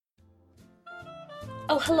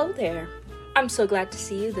Oh, hello there. I'm so glad to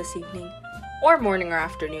see you this evening. Or morning or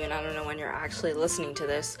afternoon, I don't know when you're actually listening to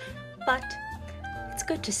this. But it's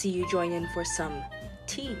good to see you join in for some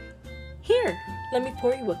tea. Here, let me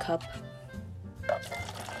pour you a cup.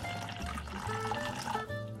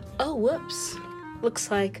 Oh, whoops.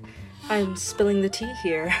 Looks like I'm spilling the tea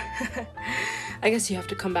here. I guess you have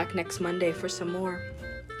to come back next Monday for some more.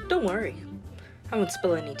 Don't worry, I won't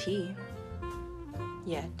spill any tea.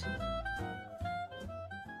 Yet.